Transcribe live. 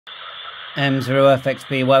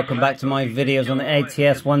M0FXB, welcome back to my videos on the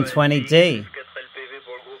ATS120D.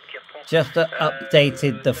 Just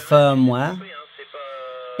updated the firmware.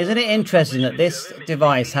 Isn't it interesting that this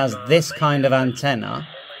device has this kind of antenna?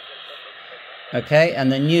 Okay,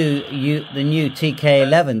 and the new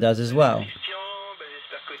TK11 does as well.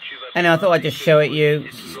 Anyway, I thought I'd just show it you.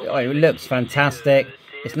 Oh, it looks fantastic.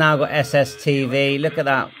 It's now got SSTV. Look at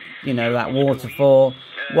that, you know, that waterfall,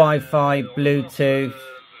 Wi-Fi, Bluetooth.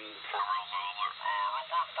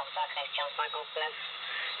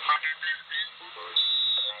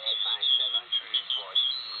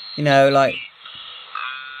 You know, like,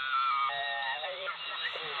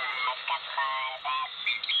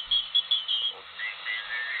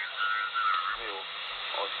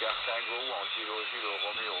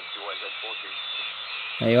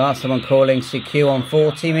 there you are, someone calling CQ on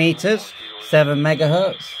 40 meters, 7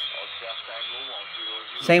 megahertz.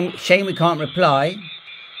 Shame we can't reply.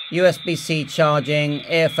 USB-C charging,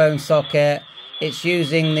 earphone socket. It's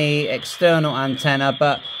using the external antenna,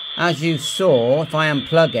 but as you saw, if I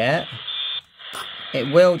unplug it,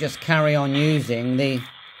 it will just carry on using the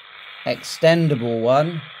extendable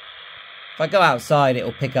one. If I go outside, it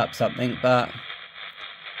will pick up something, but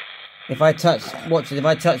if I touch, watch it, if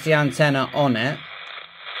I touch the antenna on it,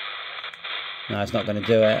 no, it's not going to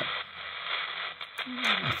do it.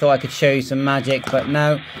 I thought I could show you some magic, but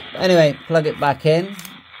no. Anyway, plug it back in.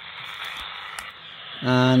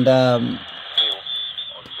 And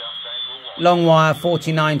long wire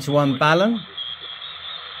 49:1 balun.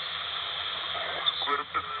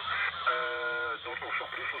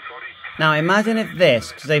 Now imagine if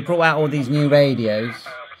this, because they brought out all these new radios,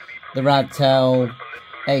 the Radtel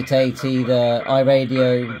 880, the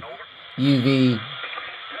iRadio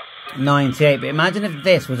UV98, but imagine if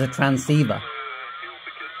this was a transceiver.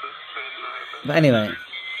 But anyway,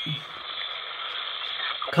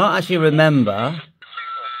 can't actually remember.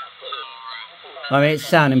 I mean, it's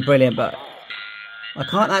sounding brilliant, but I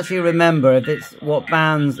can't actually remember if it's what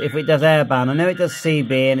bands, if it does airband. I know it does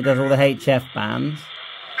CB and it does all the HF bands.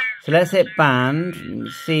 So let's hit band. You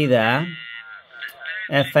can see there.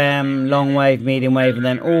 FM, long wave, medium wave, and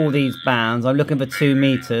then all these bands. I'm looking for 2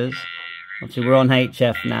 meters. Obviously, we're on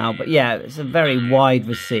HF now, but yeah, it's a very wide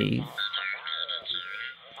receive.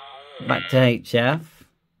 Back to HF.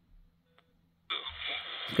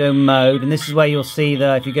 Go mode, and this is where you'll see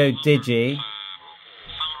the, if you go Digi,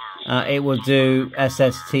 it will do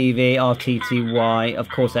SSTV, RTTY, of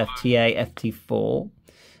course FTA, FT4.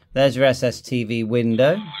 There's your SSTV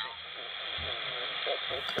window.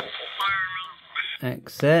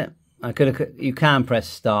 Exit. You can press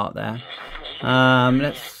start there.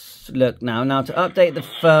 Let's look now. Now to update the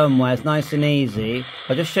firmware, it's nice and easy.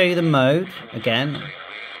 I'll just show you the mode again.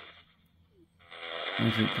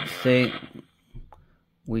 As you can see,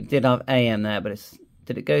 we did have AM there, but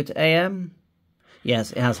did it go to AM?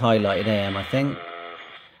 Yes, it has highlighted AM, I think.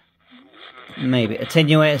 Maybe.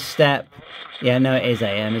 Attenuator step. Yeah, no, it is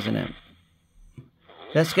AM, isn't it?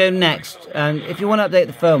 Let's go next. And if you want to update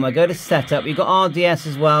the firmware, go to setup. You've got RDS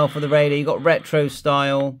as well for the radio. You've got retro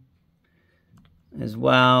style as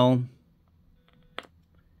well. I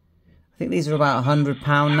think these are about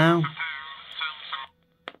 £100 now.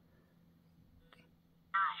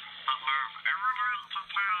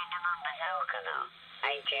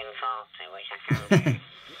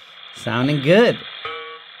 Sounding good.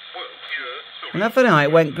 And I don't know,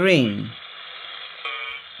 it went green.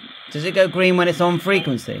 Does it go green when it's on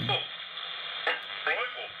frequency?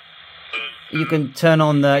 You can turn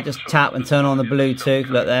on the, just tap and turn on the Bluetooth,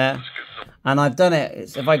 look there. And I've done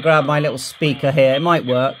it, if I grab my little speaker here, it might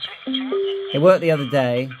work. It worked the other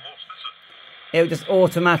day. It will just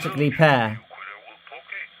automatically pair.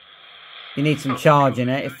 You need some charge in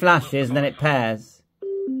it. It flashes and then it pairs.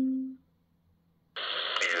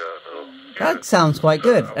 That sounds quite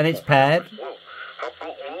good. And it's paired.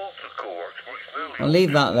 I'll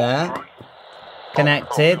leave that there.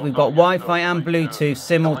 Connected. We've got Wi-Fi and Bluetooth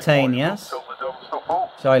simultaneous,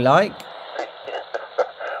 which I like.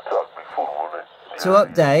 To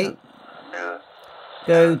update,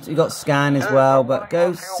 you've got scan as well, but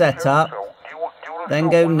go setup, then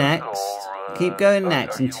go next. Keep going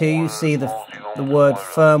next until you see the word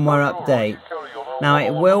firmware update. Now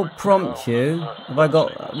it will prompt you. If I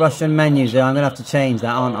got Russian menus there, I'm going to have to change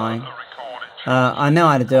that, aren't I? I know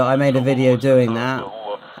how to do it. I made a video doing that.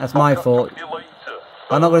 That's my fault.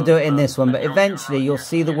 I'm not going to do it in this one, but eventually you'll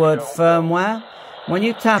see the word firmware. When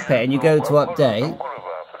you tap it and you go to update,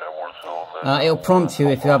 it'll prompt you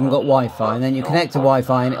if you haven't got Wi-Fi, and then you connect to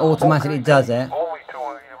Wi-Fi and it automatically does it.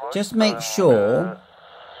 Just make sure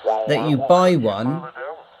that you buy one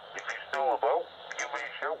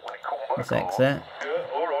Let's exit.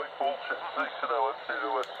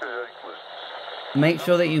 Make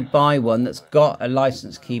sure that you buy one that's got a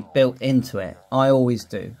license key built into it. I always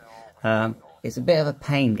do. It's a bit of a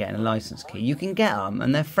pain getting a license key. You can get them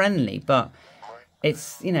and they're friendly, but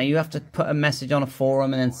it's, you know, you have to put a message on a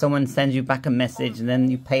forum and then someone sends you back a message and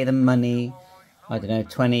then you pay them money. I don't know,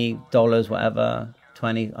 $20, whatever.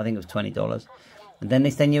 I think it was $20. And then they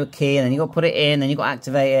send you a key and then you got to put it in, then you got to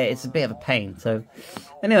activate it. It's a bit of a pain. So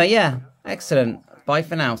anyway, yeah, excellent. Bye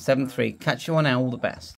for now, 7-3. Catch you on out. All the best.